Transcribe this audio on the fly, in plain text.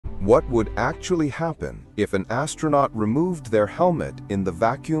What would actually happen if an astronaut removed their helmet in the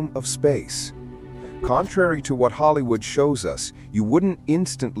vacuum of space? Contrary to what Hollywood shows us, you wouldn't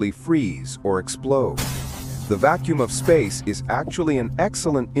instantly freeze or explode. The vacuum of space is actually an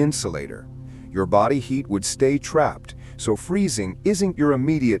excellent insulator. Your body heat would stay trapped, so freezing isn't your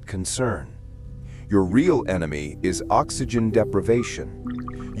immediate concern. Your real enemy is oxygen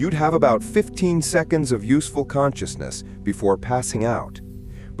deprivation. You'd have about 15 seconds of useful consciousness before passing out.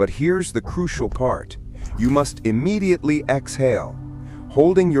 But here's the crucial part. You must immediately exhale.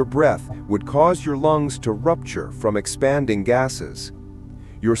 Holding your breath would cause your lungs to rupture from expanding gases.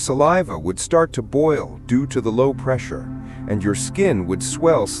 Your saliva would start to boil due to the low pressure, and your skin would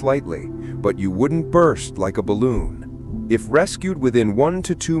swell slightly, but you wouldn't burst like a balloon. If rescued within 1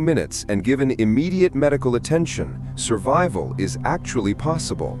 to 2 minutes and given immediate medical attention, survival is actually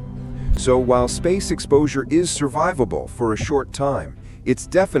possible. So while space exposure is survivable for a short time, it's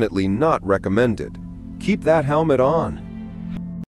definitely not recommended. Keep that helmet on.